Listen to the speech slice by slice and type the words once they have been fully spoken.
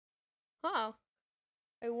Huh.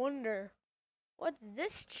 I wonder. What's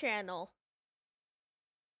this channel?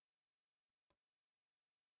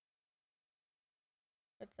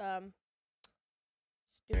 It's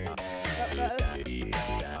stupid.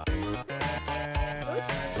 Those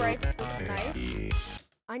sprites look nice.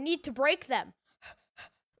 I need to break them.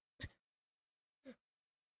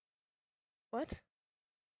 What?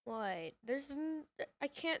 Wait, I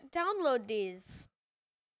can't download these.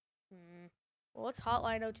 Well, what's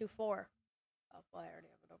Hotline 024? Oh, well, I already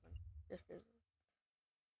have it open. Just visit.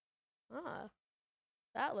 Ah,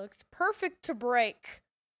 that looks perfect to break.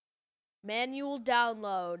 Manual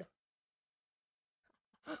download.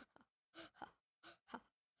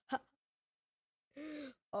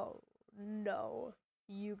 Oh, no.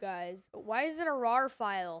 You guys. Why is it a RAR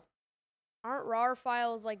file? Aren't RAR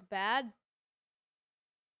files, like, bad?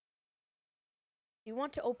 You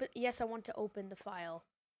want to open? Yes, I want to open the file.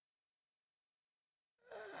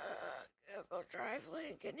 Google Drive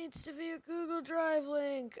link. It needs to be a Google Drive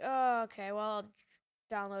link. Okay, well, I'll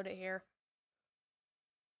download it here.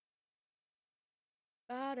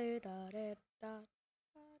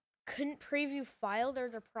 Couldn't preview file.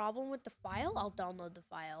 There's a problem with the file. I'll download the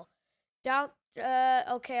file.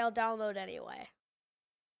 Okay, I'll download anyway.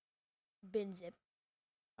 Bin zip.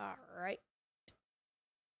 Alright.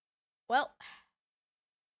 Well,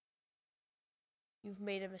 you've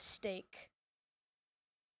made a mistake.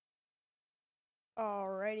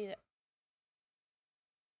 Alrighty.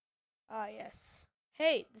 Yes.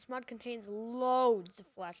 Hey, this mod contains loads of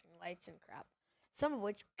flashing lights and crap, some of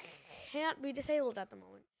which can't be disabled at the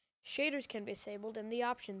moment. Shaders can be disabled in the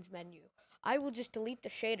options menu. I will just delete the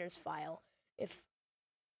shaders file.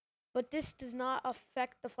 But this does not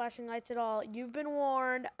affect the flashing lights at all. You've been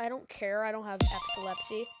warned. I don't care. I don't have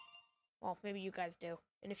epilepsy. Well, maybe you guys do.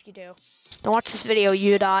 And if you do, don't watch this video,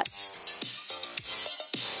 you dot.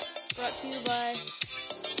 Brought to you by...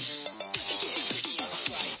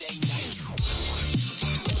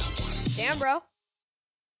 Damn, bro.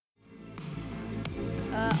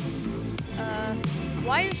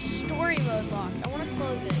 Why is story mode locked? I want to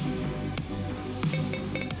close it.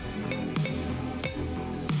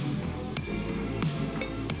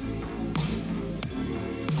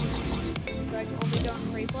 So I can only do it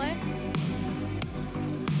on free play?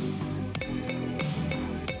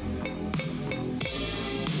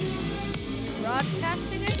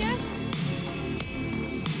 Broadcasting, I guess?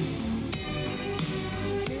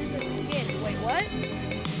 Choose a skin. Wait, what?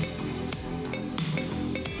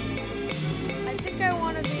 I think I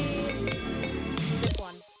want to be this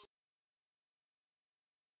one.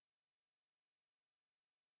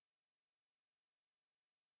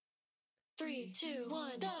 Three, two,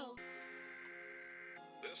 one, go!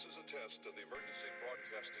 This is a test of the emergency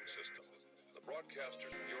broadcasting system. The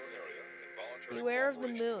broadcasters in your area involuntarily Beware of the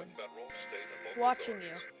cooperation moon. with federal, state, and It's local watching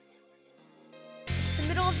you. authorities. It's the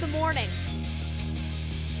middle of the morning.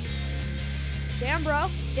 Damn, bro.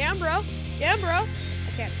 Damn, bro. Damn, bro.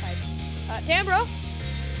 I can't type. Damn, bro.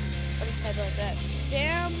 I'll just type it like that.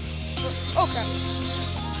 Damn. Oh, crap.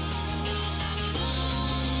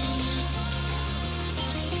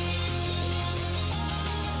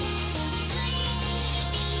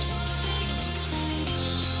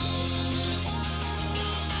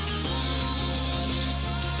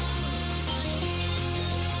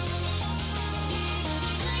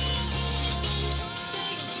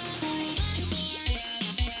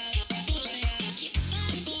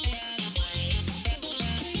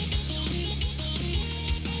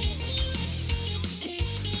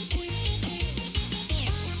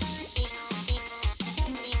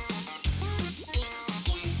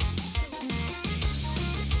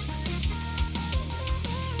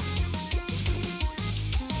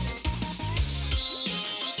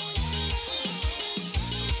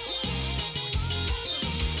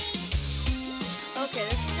 Okay,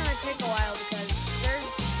 this is gonna take a while because there's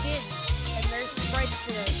skins and there's sprites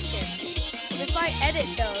to those skins. And if I edit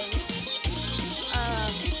those,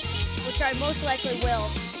 which I most likely will,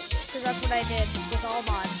 because that's what I did with all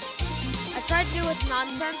mods. I tried to do it with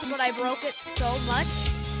nonsense, but I broke it so much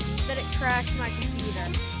that it crashed my computer.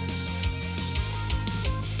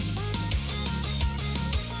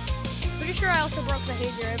 Pretty sure I also broke the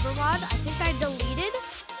Hazy River mod. I think I deleted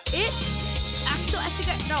it. Actually, I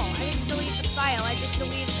didn't delete the file. I just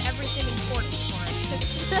deleted everything important for it.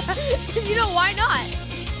 Because, you know, why not?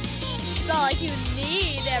 It's not like you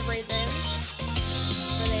need everything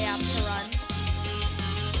for the app to run.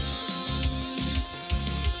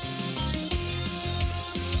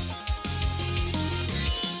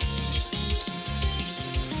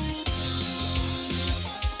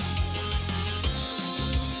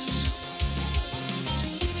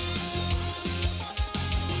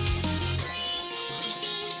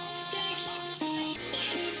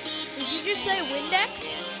 say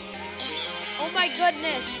Windex? Oh my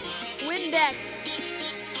goodness. Windex.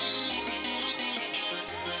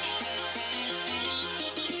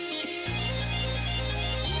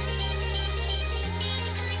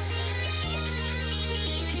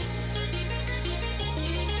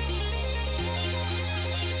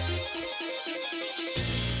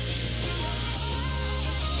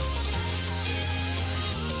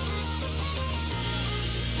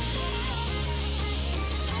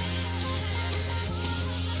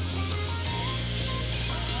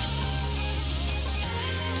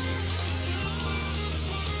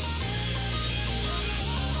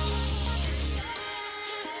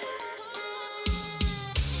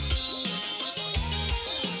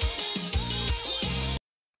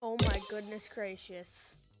 Oh my goodness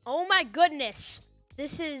gracious. Oh my goodness.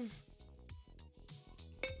 This is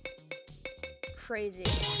crazy.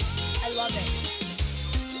 I love it.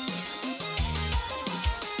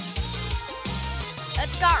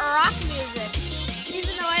 It's got rock music,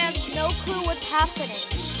 even though I have no clue what's happening.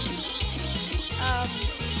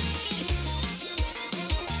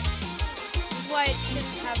 Why it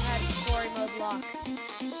shouldn't have had story mode locked.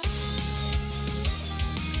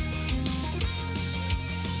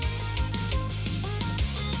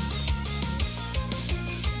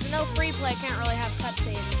 No free play can't really have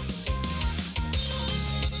cutscenes.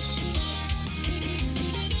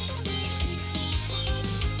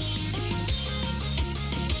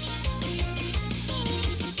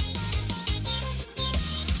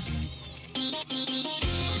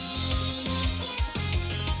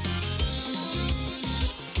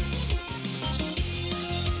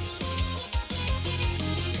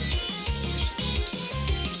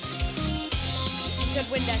 Good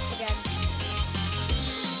Windex again.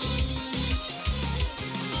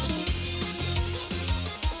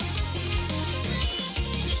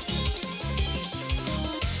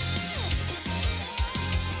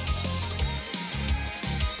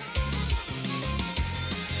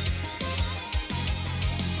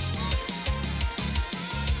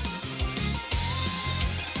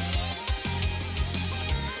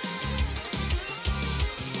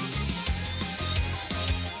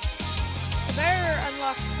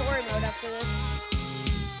 Unlock story mode after this.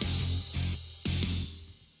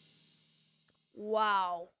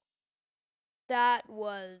 Wow. That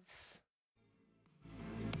was...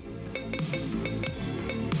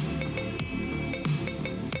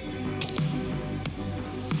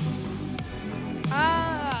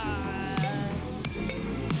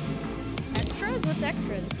 Extras? What's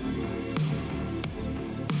extras?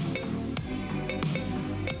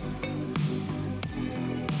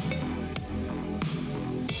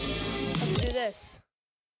 Let's do this.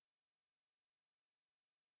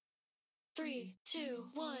 3, 2,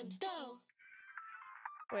 1, go!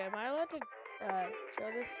 Wait, am I allowed to show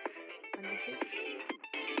this on YouTube?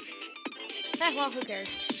 Eh, well, who cares?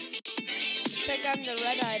 I think I'm the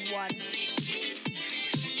red-eyed one.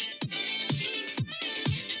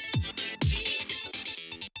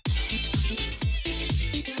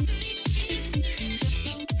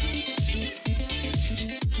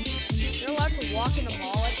 You're allowed to walk in a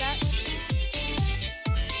mall like that?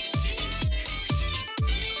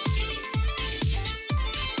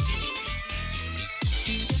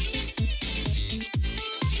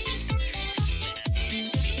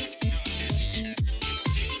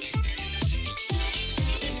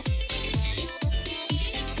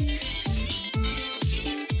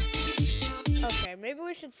 Okay, maybe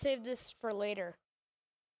we should save this for later.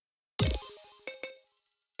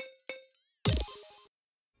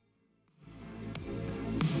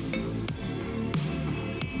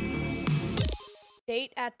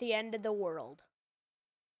 Date at the end of the world.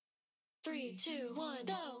 3, 2, 1,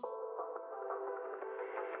 go!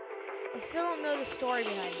 I still don't know the story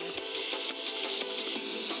behind this.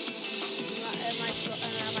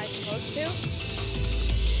 Am I supposed to?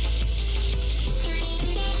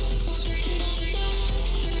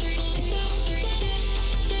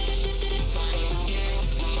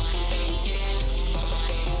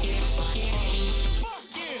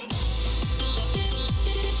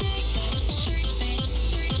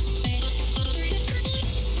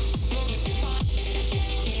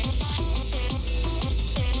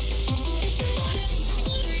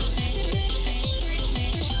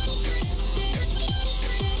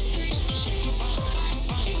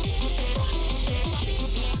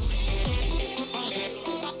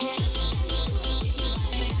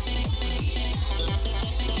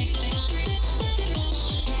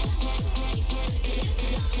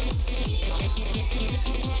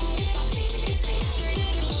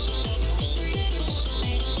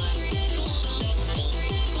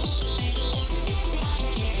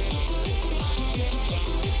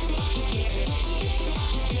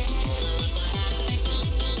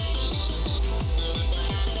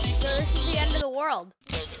 world?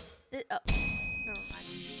 Oh, never mind.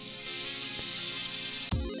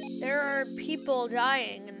 There are people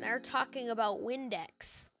dying, and they're talking about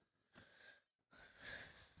Windex.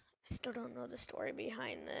 I still don't know the story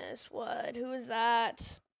behind this. What? Who is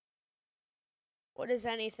that? What is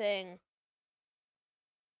anything?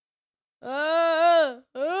 Am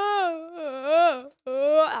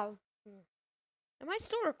I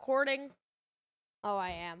still recording? Oh, I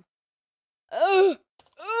am.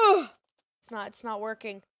 It's not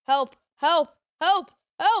working. Help! Help! Help!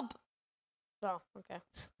 Help! Oh, okay.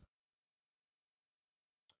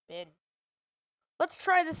 Bin. Let's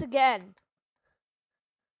try this again.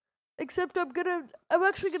 Except I'm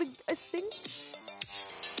actually gonna, I think,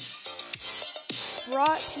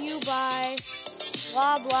 brought to you by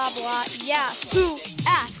blah, blah, blah. Yeah, who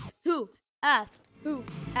asked? Who asked? Who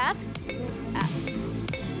asked? Who asked?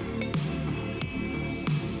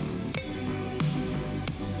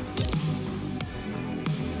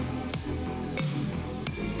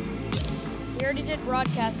 We already did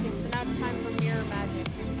broadcasting, so now it's time for mirror magic.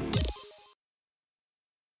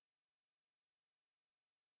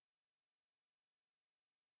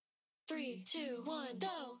 Three, two, one,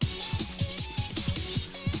 go!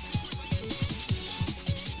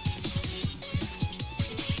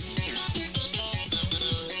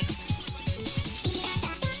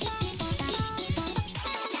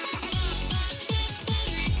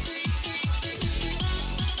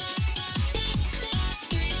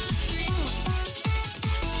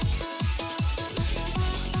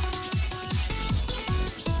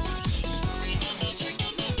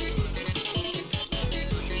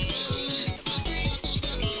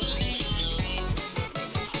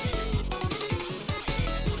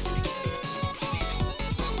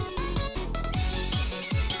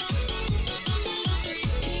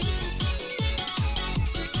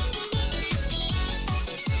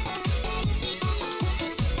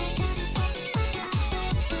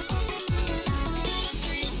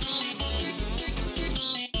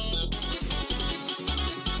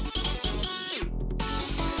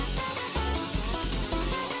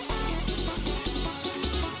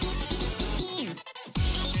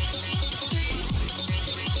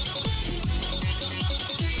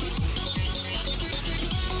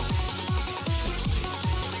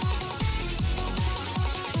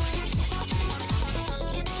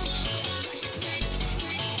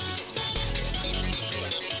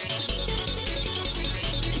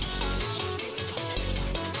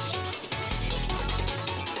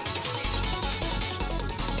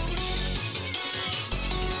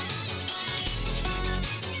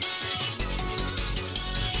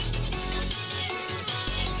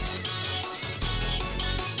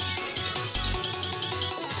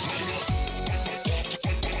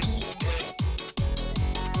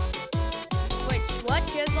 What?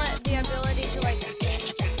 She has the ability to like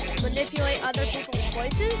manipulate other people's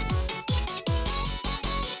voices?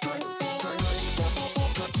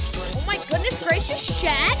 Oh my goodness gracious,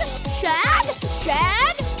 Shad? Shad?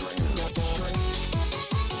 Shad?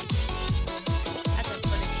 That's a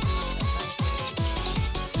pretty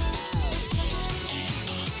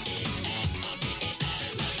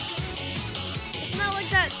Isn't that like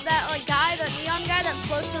that like guy, the neon guy that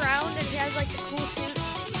floats around and he has like the cool suit?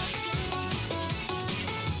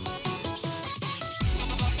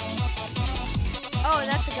 Oh,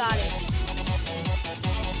 that's a Gotti.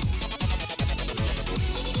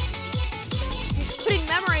 He's putting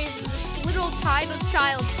memories in this little tiny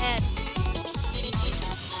child's head.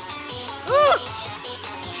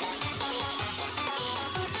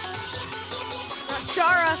 Not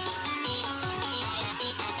Shara.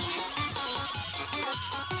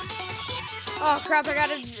 Oh crap, I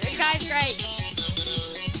got a guy's right.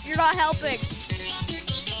 You're not helping.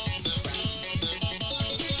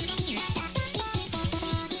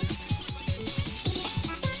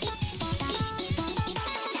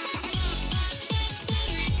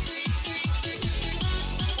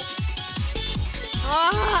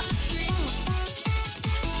 Ah!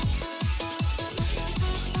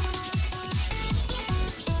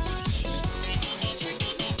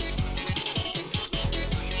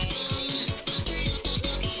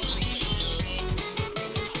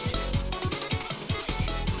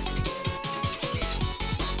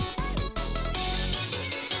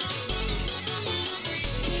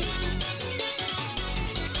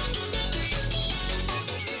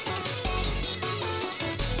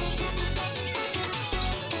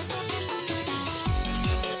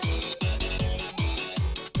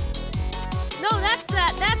 No, that's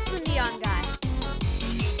the neon guy.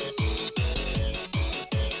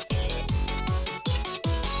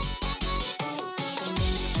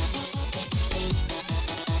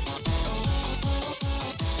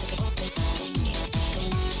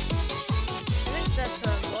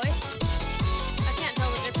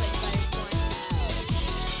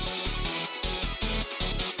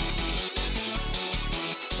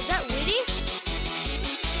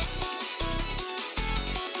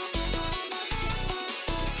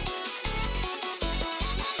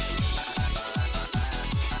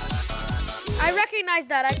 I recognize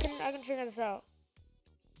that. I can figure this out.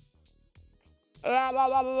 Blah, blah,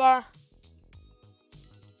 blah, blah, blah.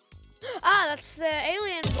 Ah, that's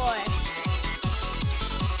Alien Boy.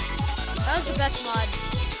 That was the best mod.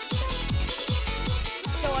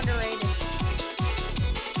 So underrated.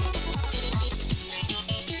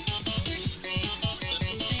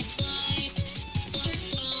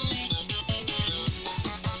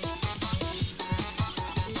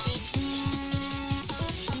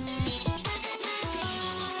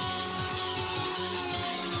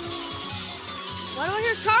 Why do I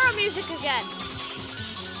hear Chara music again?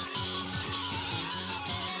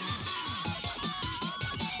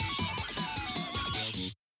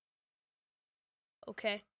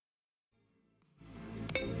 Okay.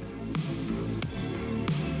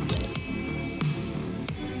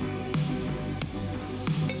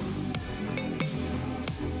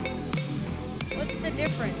 What's the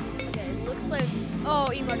difference? Okay, it looks like,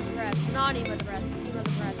 oh, emo depressed, not emo depressed, emo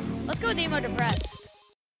depressed. Let's go with emo depressed.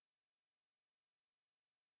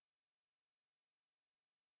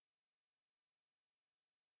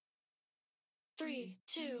 Three,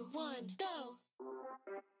 two, one, go.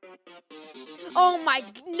 Oh my,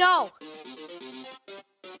 no.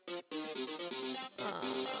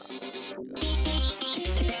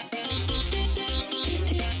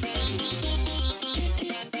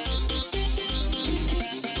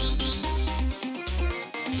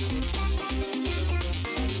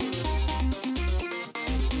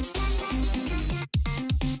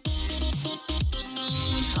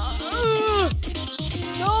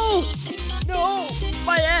 No, no,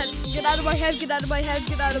 my head. Get out of my head, get out of my head,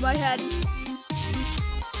 get out of my head.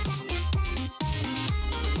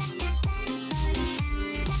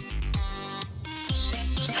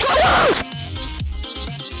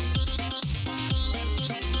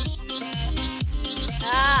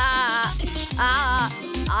 Ah, ah,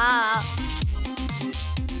 ah.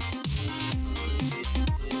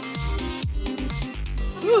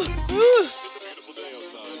 Beautiful day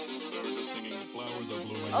outside. Birds are singing, flowers are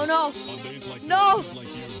blooming. Oh no. On days like No. this, like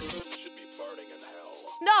you should be burning in hell.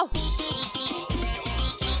 No!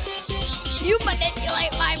 You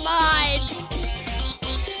manipulate my mind!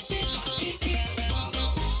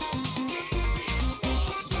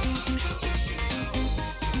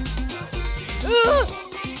 Ugh!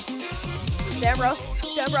 Damn, bro.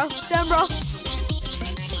 Damn, bro. Damn, bro.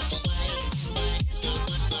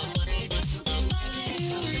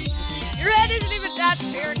 Your head isn't even attached to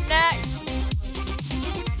your neck.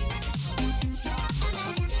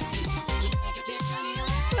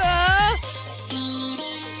 Ah!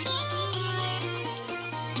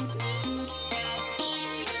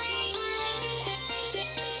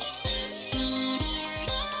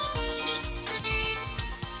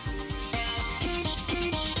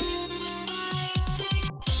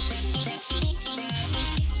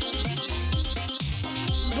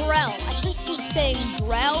 Brel. I think she's saying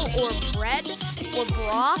brel or bread or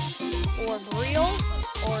broth or breel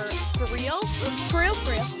or friel.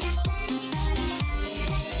 Friel.